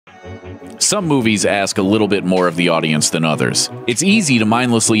Some movies ask a little bit more of the audience than others. It's easy to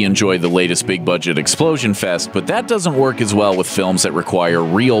mindlessly enjoy the latest big-budget explosion fest, but that doesn't work as well with films that require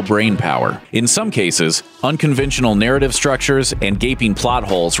real brain power. In some cases, unconventional narrative structures and gaping plot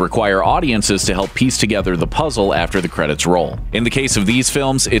holes require audiences to help piece together the puzzle after the credits roll. In the case of these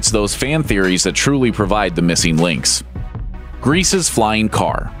films, it's those fan theories that truly provide the missing links. Grease's flying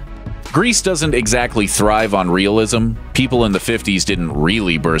car. Grease doesn't exactly thrive on realism. People in the 50s didn't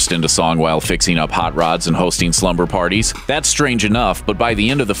really burst into song while fixing up hot rods and hosting slumber parties. That's strange enough, but by the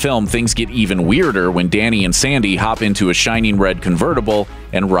end of the film, things get even weirder when Danny and Sandy hop into a shining red convertible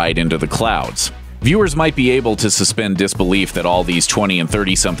and ride into the clouds. Viewers might be able to suspend disbelief that all these 20 and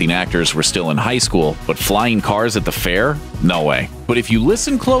 30-something actors were still in high school, but flying cars at the fair? No way. But if you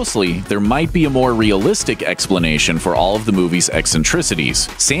listen closely, there might be a more realistic explanation for all of the movie's eccentricities.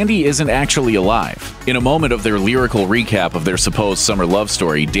 Sandy isn't actually alive. In a moment of their lyrical recap of their supposed summer love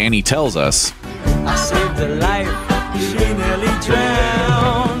story, Danny tells us, "I saved her life, she nearly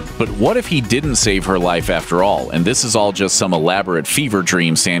drowned." But what if he didn't save her life after all, and this is all just some elaborate fever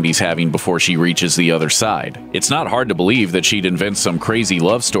dream Sandy's having before she reaches the other side? It's not hard to believe that she'd invent some crazy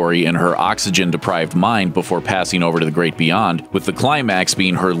love story in her oxygen-deprived mind before passing over to the great beyond, with the climax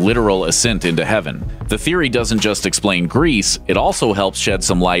being her literal ascent into heaven. The theory doesn't just explain Grease, it also helps shed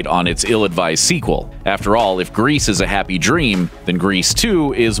some light on its ill-advised sequel. After all, if Grease is a happy dream, then Grease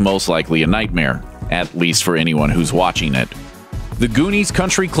 2 is most likely a nightmare, at least for anyone who's watching it. The Goonies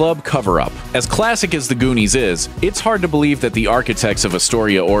Country Club cover-up. As classic as the Goonies is, it's hard to believe that the architects of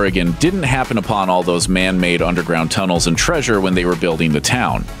Astoria, Oregon didn't happen upon all those man-made underground tunnels and treasure when they were building the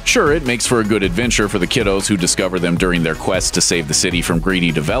town. Sure, it makes for a good adventure for the kiddos who discover them during their quest to save the city from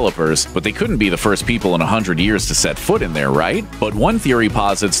greedy developers, but they couldn't be the first people in 100 years to set foot in there, right? But one theory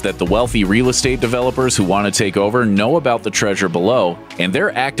posits that the wealthy real estate developers who want to take over know about the treasure below, and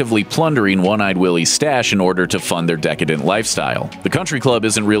they're actively plundering One-Eyed Willy's stash in order to fund their decadent lifestyle. The country club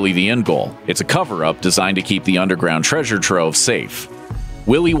isn't really the end goal. It's a cover-up designed to keep the underground treasure trove safe.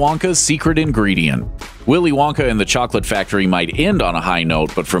 Willy Wonka's secret ingredient. Willy Wonka and the Chocolate Factory might end on a high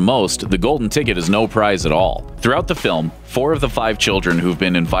note, but for most, the golden ticket is no prize at all. Throughout the film, 4 of the 5 children who've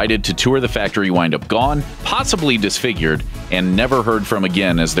been invited to tour the factory wind up gone, possibly disfigured, and never heard from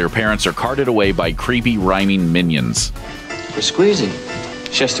again as their parents are carted away by creepy rhyming minions. We're squeezing.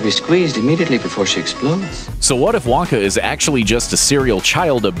 She has to be squeezed immediately before she explodes. So what if Wonka is actually just a serial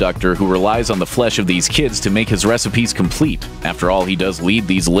child abductor who relies on the flesh of these kids to make his recipes complete? After all, he does lead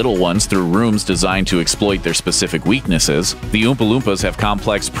these little ones through rooms designed to exploit their specific weaknesses. The Oompa Loompas have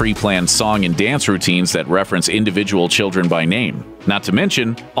complex pre-planned song and dance routines that reference individual children by name. Not to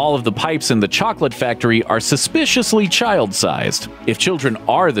mention, all of the pipes in the chocolate factory are suspiciously child-sized. If children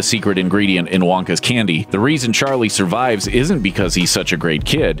are the secret ingredient in Wonka's candy, the reason Charlie survives isn't because he's such a great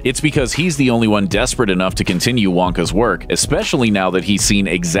kid, it's because he's the only one desperate enough to continue Wonka's work, especially now that he's seen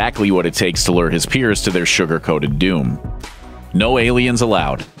exactly what it takes to lure his peers to their sugar-coated doom. No aliens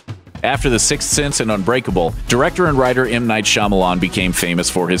allowed. After The Sixth Sense and Unbreakable, director and writer M. Night Shyamalan became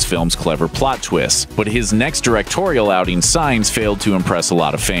famous for his film's clever plot twists, but his next directorial outing, Signs, failed to impress a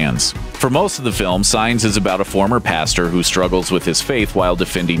lot of fans. For most of the film, Signs is about a former pastor who struggles with his faith while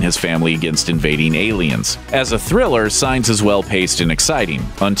defending his family against invading aliens. As a thriller, Signs is well-paced and exciting,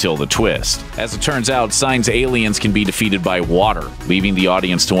 until the twist. As it turns out, Signs' aliens can be defeated by water, leaving the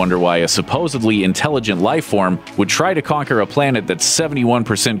audience to wonder why a supposedly intelligent life form would try to conquer a planet that's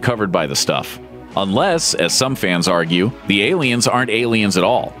 71% covered by the stuff. Unless, as some fans argue, the aliens aren't aliens at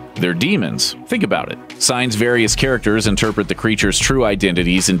all. They're demons. Think about it. Signs' various characters interpret the creatures' true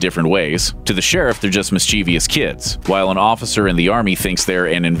identities in different ways. To the sheriff, they're just mischievous kids, while an officer in the army thinks they're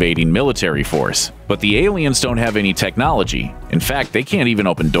an invading military force. But the aliens don't have any technology. In fact, they can't even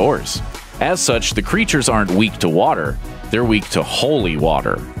open doors. As such, the creatures aren't weak to water. They're weak to holy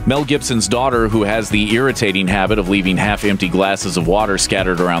water. Mel Gibson's daughter, who has the irritating habit of leaving half-empty glasses of water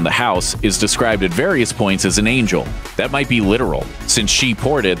scattered around the house, is described at various points as an angel. That might be literal. Since she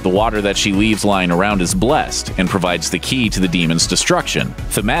poured it, the water that she leaves lying around is blessed and provides the key to the demon's destruction.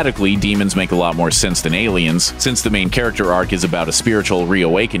 Thematically, demons make a lot more sense than aliens, since the main character arc is about a spiritual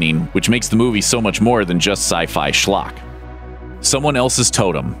reawakening, which makes the movie so much more than just sci-fi schlock. Someone else's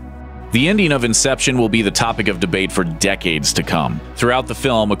totem. The ending of Inception will be the topic of debate for decades to come. Throughout the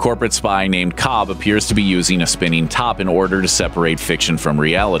film, a corporate spy named Cobb appears to be using a spinning top in order to separate fiction from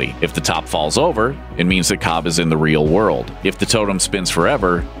reality. If the top falls over, it means that Cobb is in the real world. If the totem spins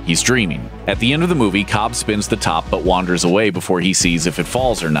forever, he's dreaming. At the end of the movie, Cobb spins the top but wanders away before he sees if it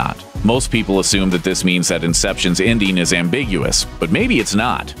falls or not. Most people assume that this means that Inception's ending is ambiguous, but maybe it's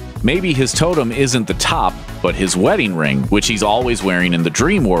not. Maybe his totem isn't the top, but his wedding ring, which he's always wearing in the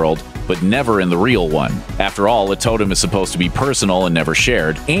dream world, but never in the real one. After all, a totem is supposed to be personal and never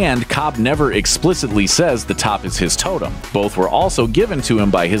shared, and Cobb never explicitly says the top is his totem. Both were also given to him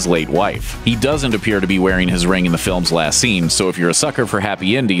by his late wife. He doesn't appear to be wearing his ring in the film's last scene, so if you're a sucker for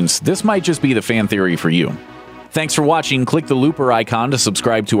happy endings, this might just be the fan theory for you. Thanks for watching. Click the looper icon to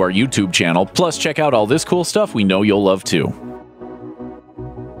subscribe to our YouTube channel, plus check out all this cool stuff we know you'll love too.